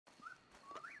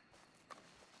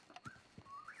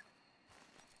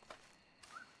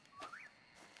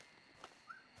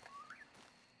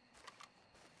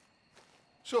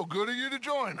So good of you to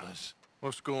join us.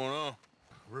 What's going on?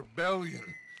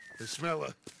 Rebellion. The smell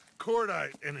of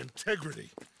cordite and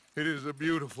integrity. It is a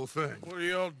beautiful thing. What are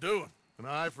y'all doing? An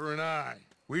eye for an eye.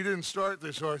 We didn't start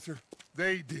this, Arthur.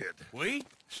 They did. We?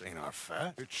 This ain't our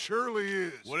fight. It surely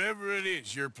is. Whatever it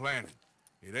is you're planning,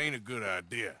 it ain't a good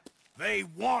idea. They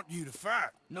want you to fight.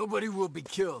 Nobody will be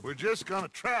killed. We're just gonna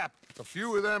trap a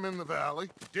few of them in the valley,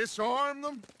 disarm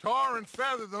them, tar and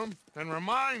feather them, and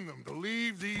remind them to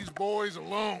leave these boys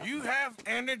alone. You have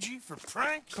energy for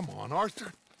pranks? Come on,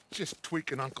 Arthur. Just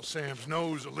tweaking Uncle Sam's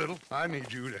nose a little. I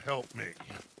need you to help me.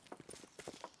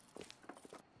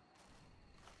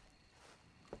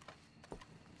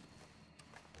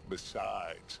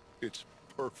 Besides, it's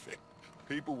perfect.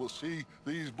 People will see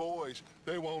these boys,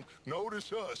 they won't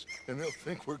notice us, and they'll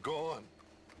think we're gone.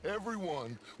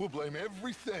 Everyone will blame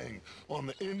everything on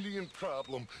the Indian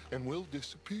problem, and we'll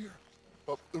disappear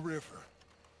up the river.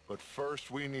 But first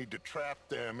we need to trap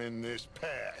them in this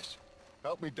pass.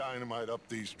 Help me dynamite up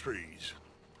these trees.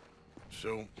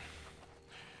 So,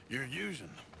 you're using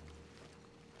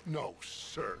them? No,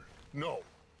 sir. No.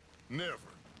 Never.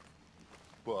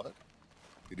 But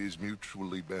it is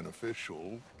mutually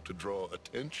beneficial to draw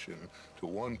attention to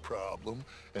one problem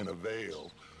and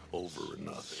avail over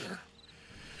another.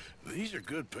 These are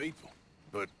good people,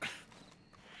 but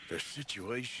their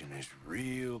situation is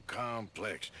real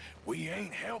complex. We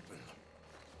ain't helping them.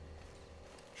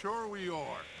 Sure we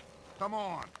are. Come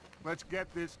on, let's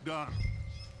get this done.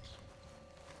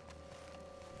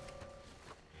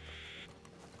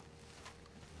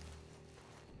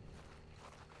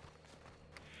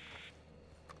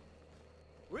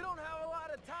 We don't have a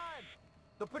lot of time.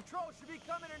 The patrol should be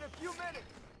coming in a few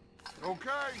minutes.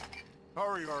 Okay.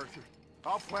 Hurry, Arthur.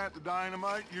 I'll plant the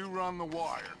dynamite, you run the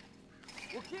wire.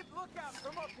 We'll keep lookout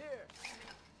from up here.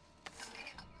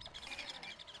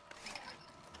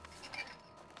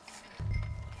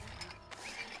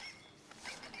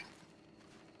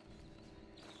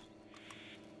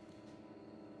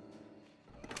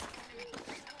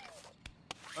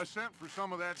 I sent for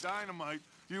some of that dynamite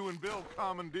you and Bill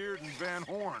commandeered in Van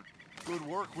Horn. Good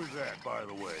work with that, by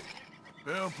the way.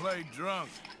 Bill played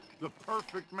drunk. The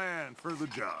perfect man for the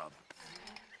job.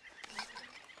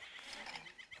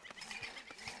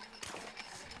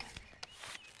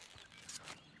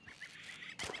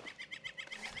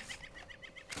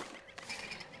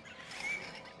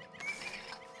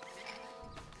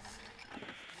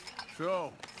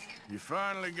 So, you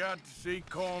finally got to see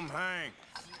Colm hang.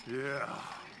 Yeah.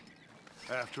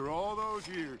 After all those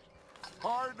years.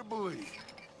 Hard to believe.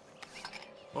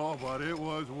 Oh, but it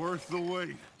was worth the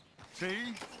wait.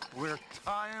 See? We're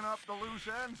tying up the loose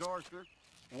ends, Arthur.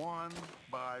 One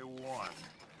by one.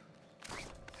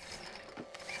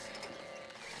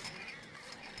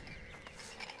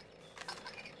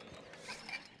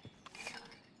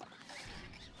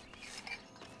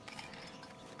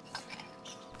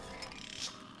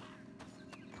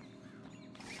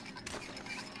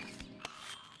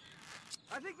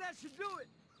 I think that should do it.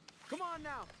 Come on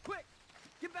now, quick.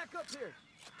 Get back up here.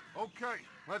 Okay,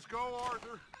 let's go,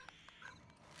 Arthur.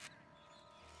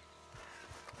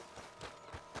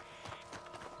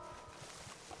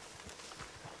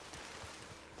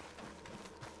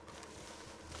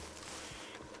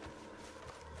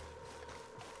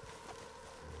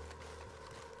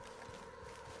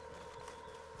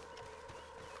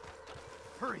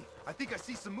 Hurry! I think I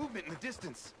see some movement in the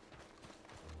distance.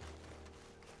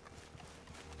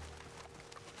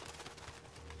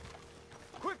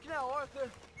 Quick now, Arthur.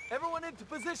 Everyone into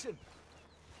position.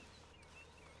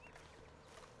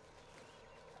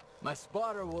 My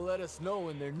spotter will let us know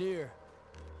when they're near.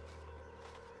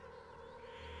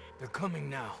 They're coming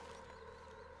now.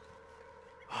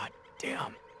 Ah,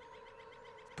 damn.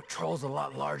 Patrol's a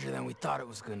lot larger than we thought it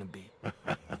was gonna be.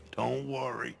 Don't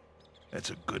worry. That's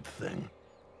a good thing.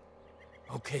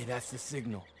 Okay, that's the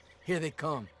signal. Here they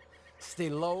come. Stay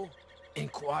low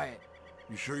and quiet.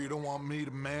 You sure you don't want me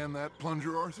to man that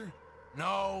plunger, Arthur?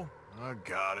 No, I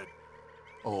got it.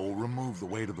 Oh, remove the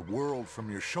weight of the world from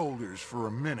your shoulders for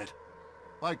a minute.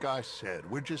 Like I said,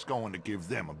 we're just going to give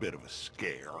them a bit of a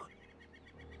scare.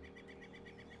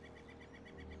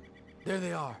 There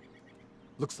they are.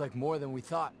 Looks like more than we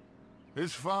thought.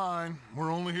 It's fine.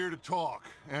 We're only here to talk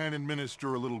and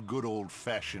administer a little good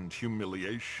old-fashioned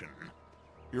humiliation.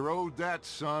 You're owed that,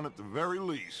 son, at the very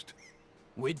least.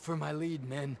 Wait for my lead,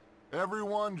 men.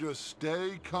 Everyone just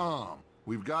stay calm.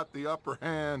 We've got the upper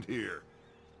hand here.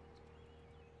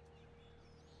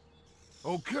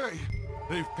 Okay,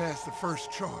 they've passed the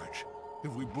first charge.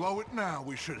 If we blow it now,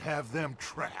 we should have them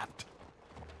trapped.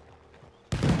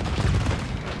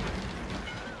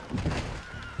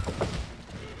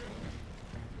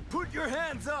 Put your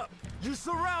hands up! You're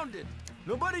surrounded!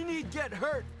 Nobody need get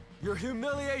hurt! Your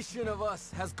humiliation of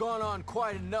us has gone on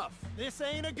quite enough. This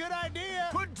ain't a good idea!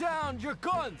 Put down your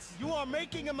guns! You are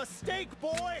making a mistake,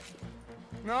 boy!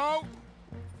 No!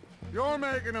 You're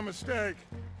making a mistake.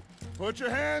 Put your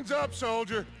hands up,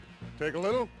 soldier. Take a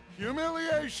little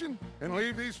humiliation and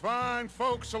leave these fine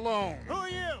folks alone. Who are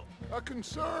you? A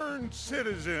concerned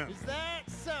citizen. Is that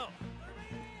so?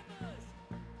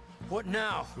 What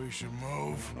now? We should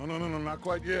move. No, not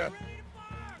quite yet.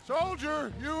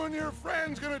 Soldier, you and your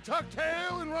friend's gonna tuck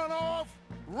tail and run off?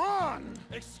 Run!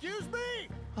 Excuse me?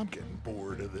 I'm getting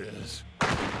bored of this.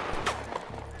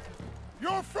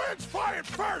 Your friend's fired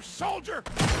first, soldier!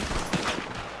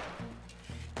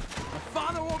 My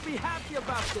father won't be happy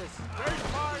about this. They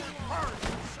fired first,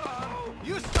 son!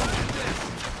 You started this!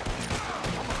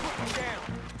 I'm gonna put you down.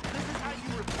 This is how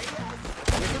you repay us?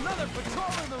 There's another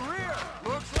patrol in the rear!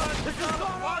 Looks like This we is got a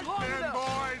going on fight long then, enough.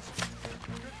 boys!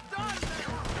 It's done!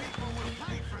 People will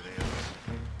pay for this.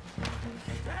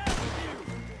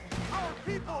 Our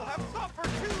people have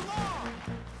suffered too long.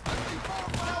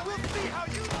 Now we'll see how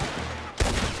you like it.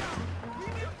 We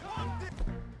need to calm this.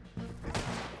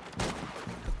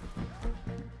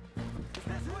 Is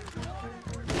this what you wanted?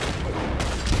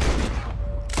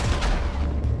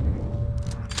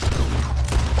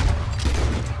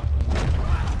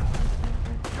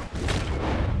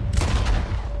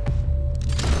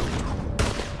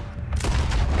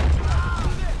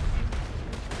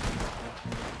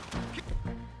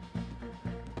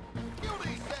 Kill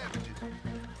these savages.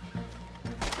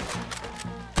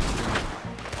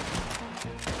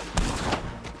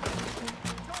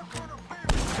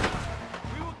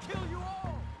 We will kill you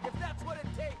all, if that's what it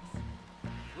takes.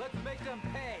 Let's make them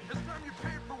pay. This time you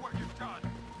pay for what you've done.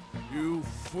 You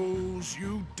fools,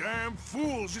 you damn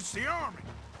fools. It's the army.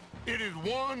 It is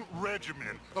one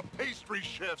regiment of pastry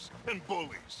chefs and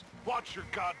bullies. Watch your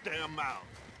goddamn mouth.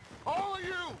 All of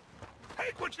you,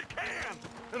 take what you can,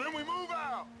 and then we move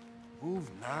out.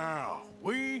 Move now.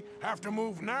 We have to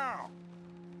move now.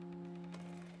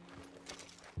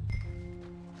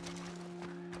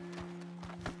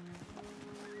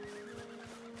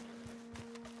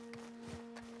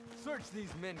 Search these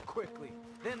men quickly,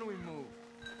 then we move.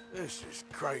 This is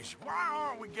crazy. Why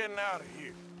aren't we getting out of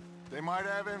here? They might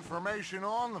have information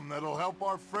on them that'll help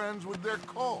our friends with their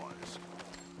cause.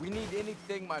 We need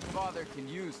anything my father can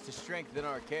use to strengthen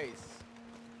our case.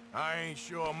 I ain't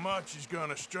sure much is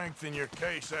gonna strengthen your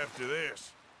case after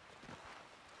this.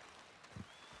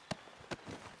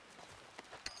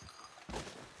 I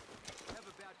have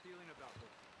a bad feeling about this.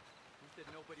 He said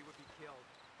nobody would be killed.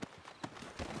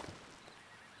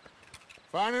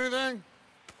 Find anything?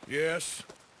 Yes.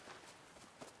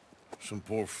 Some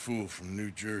poor fool from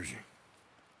New Jersey.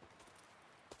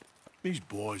 These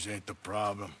boys ain't the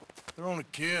problem. They're only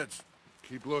kids.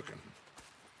 Keep looking.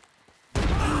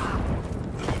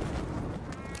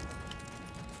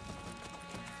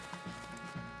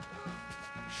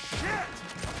 Shit!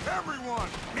 Everyone,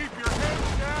 keep your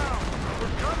heads down!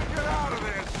 We're gonna get out of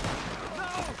this!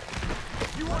 No!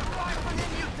 You want to fight, but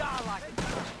then you die like it.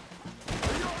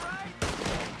 Are you alright?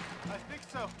 I think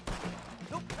so.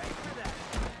 He'll pay for that.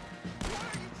 What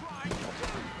are you trying to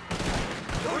do?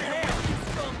 Go ahead, you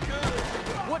scum good.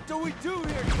 What do we do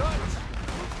here, Dutch?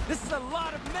 This is a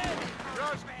lot of men.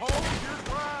 Just hold your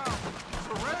ground!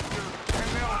 Surrender, and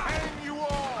they'll hang you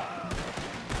all!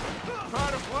 Try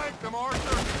to flank them,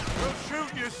 Arthur! We'll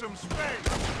shoot you some space!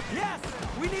 Yes,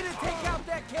 we need to take out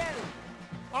that cannon.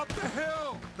 Up the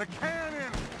hill! The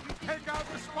cannon! Take out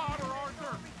the spotter,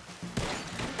 Arthur!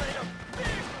 You made a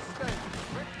big mistake.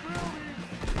 Rick Ruby.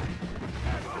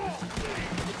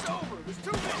 It's over. There's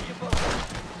too many of us.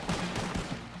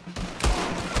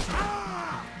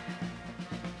 Ah!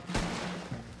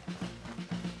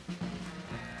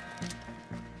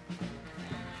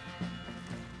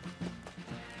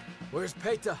 Where's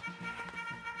Peta?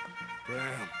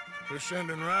 Damn. They're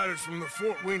sending riders from the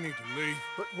fort. We need to leave.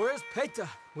 But where's Peta?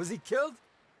 Was he killed?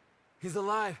 He's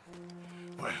alive.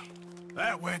 Well,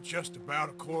 that went just about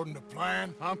according to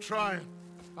plan. I'm trying,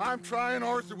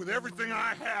 Arthur, with everything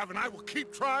I have, and I will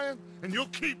keep trying, and you'll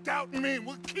keep doubting me, and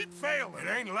we'll keep failing. It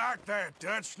ain't like that,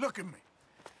 Dutch. Look at me.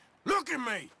 Look at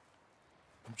me!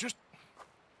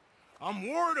 I'm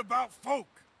worried about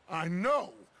folk. I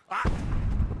know.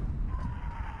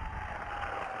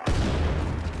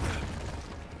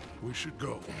 We should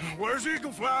go. Where's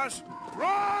Eagle Flies?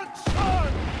 Run,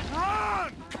 son!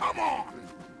 Run! Come on!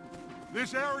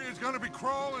 This area is gonna be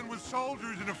crawling with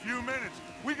soldiers in a few minutes.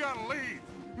 We gotta leave.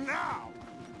 Now!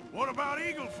 What about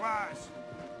Eagle Flies?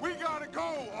 We gotta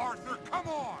go, Arthur. Come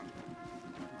on!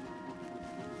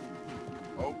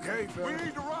 Okay, We fella.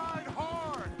 need to ride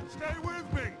hard. Stay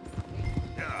with me.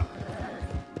 Yeah.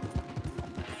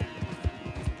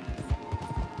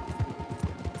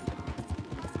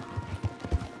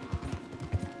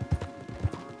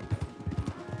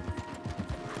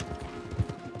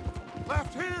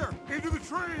 Left here, into the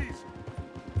trees.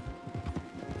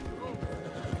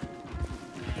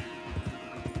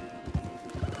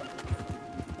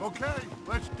 Okay,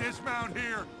 let's dismount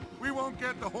here. We won't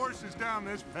get the horses down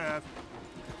this path.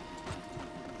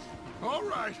 All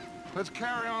right, let's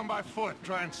carry on by foot.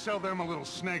 Try and sell them a little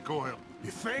snake oil.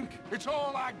 You think? It's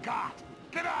all I got.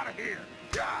 Get out of here.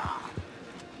 Yeah.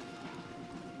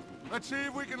 Let's see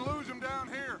if we can lose them down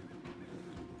here.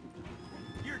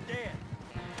 You're dead.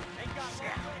 Ain't got Shit.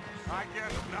 long I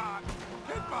guess not.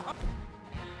 Get behind.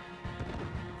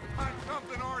 Find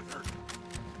something, Arthur.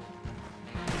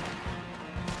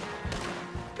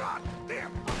 God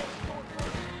damn.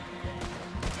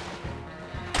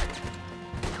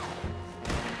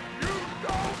 You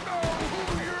don't know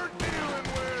who you're dealing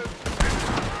with.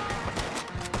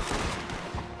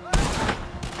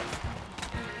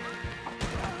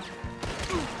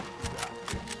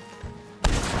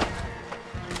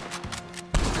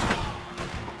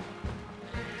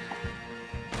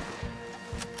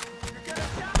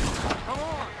 Come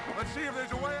on, let's see if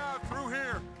there's a way out through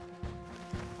here.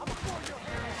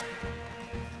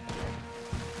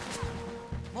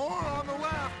 More on the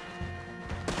left.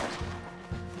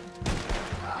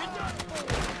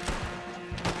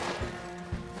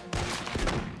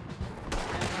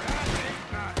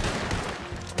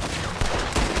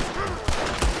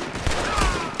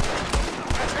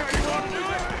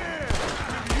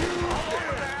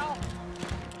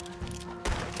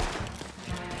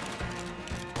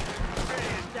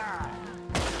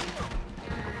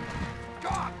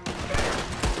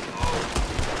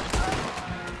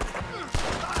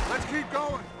 Let's keep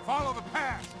going. Follow the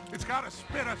path. It's got to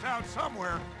spit us out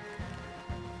somewhere.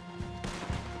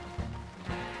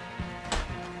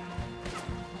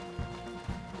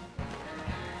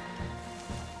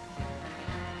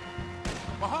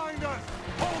 Behind us!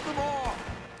 Hold them off!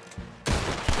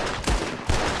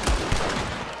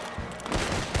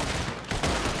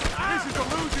 This is a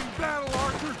losing battle,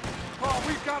 Arthur. Oh,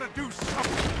 we've got to do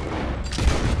something.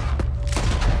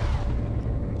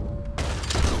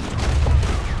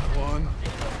 One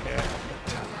at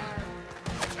a time.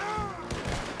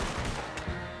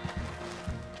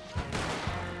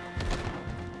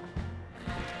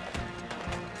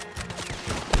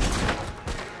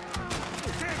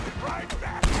 Right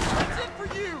back. That's it for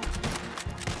you.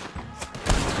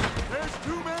 There's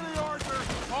too many, Arthur.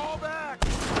 Fall back.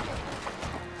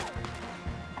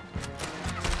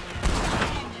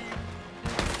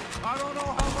 I don't know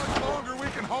how much longer we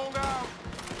can hold out.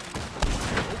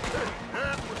 Okay,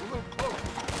 that was a little close.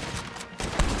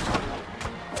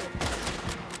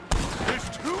 There's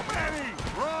too many.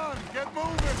 Run, get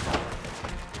moving.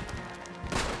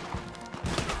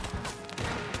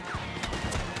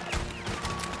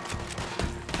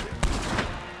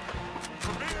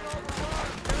 We're being overrun.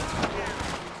 Get out of here.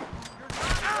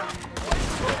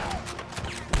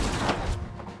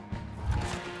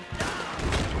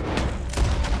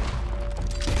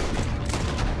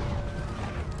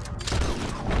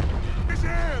 His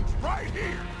hands right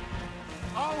here.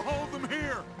 I'll hold them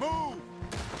here. Move.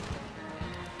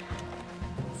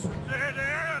 Dead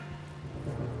end.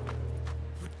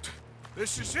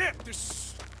 This is it.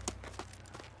 This.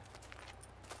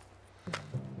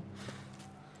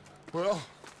 Well,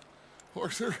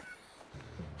 Arthur.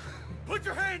 Put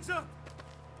your hands up!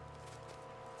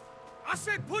 I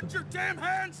said put your damn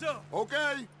hands up!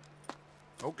 Okay.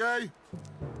 Okay.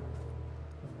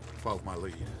 Follow my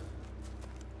lead.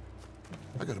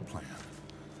 I got a plan.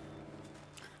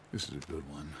 This is a good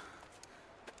one.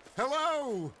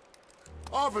 Hello,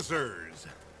 officers.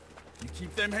 You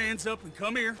keep them hands up and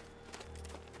come here.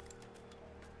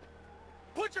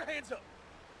 Put your hands up!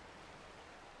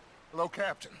 Hello,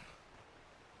 Captain.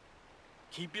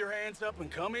 Keep your hands up and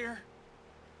come here.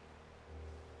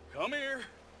 Come here.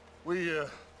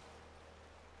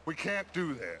 We can't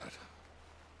do that.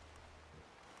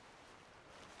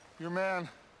 Your man...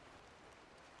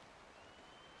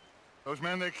 Those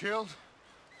men they killed?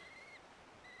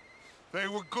 They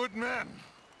were good men.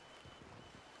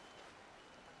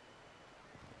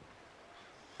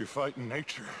 You're fighting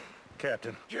nature,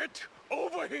 Captain. Get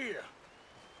over here.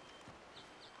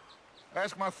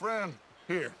 Ask my friend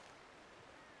here.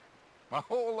 My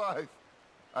whole life,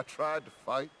 I tried to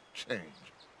fight change.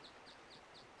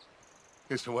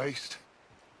 It's a waste.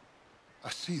 I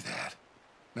see that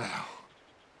now.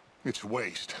 It's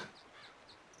waste.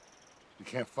 You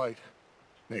can't fight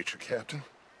nature, Captain.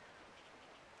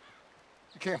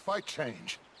 You can't fight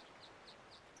change.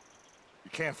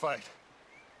 You can't fight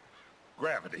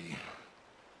gravity.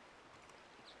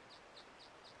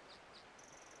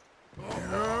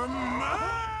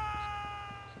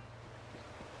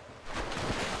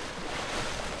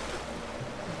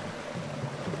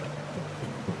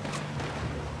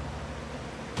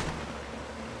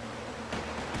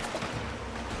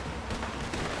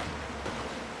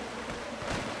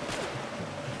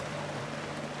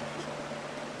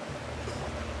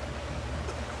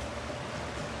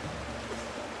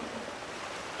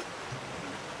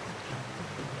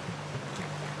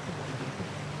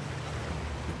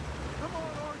 Come on,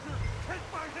 Arthur! Take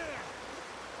my hand!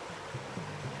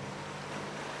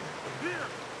 Here!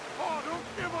 Oh, don't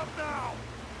give up now!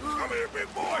 Come here,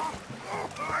 big boy! Oh,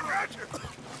 I got you!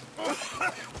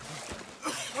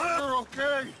 You're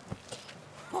okay!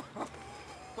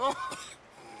 Oh,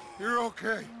 you're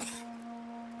okay.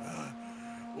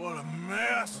 What a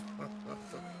mess!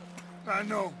 I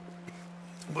know,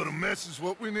 but a mess is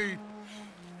what we need.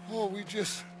 Oh, we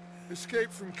just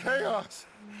escaped from chaos.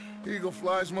 Eagle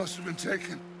flies must have been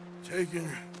taken. Taken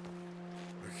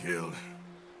or killed?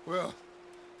 Well,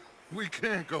 we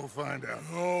can't go find out.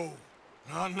 No,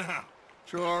 not now.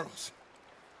 Charles,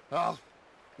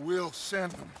 we'll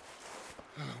send them.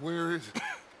 Where is it?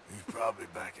 He's probably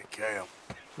back at camp.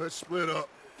 Let's split up.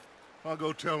 I'll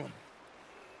go tell them.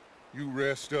 You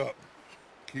rest up.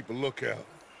 Keep a lookout.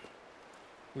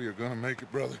 We are gonna make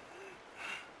it, brother.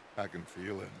 I can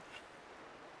feel it.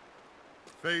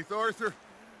 Faith, Arthur.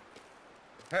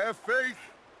 Have faith.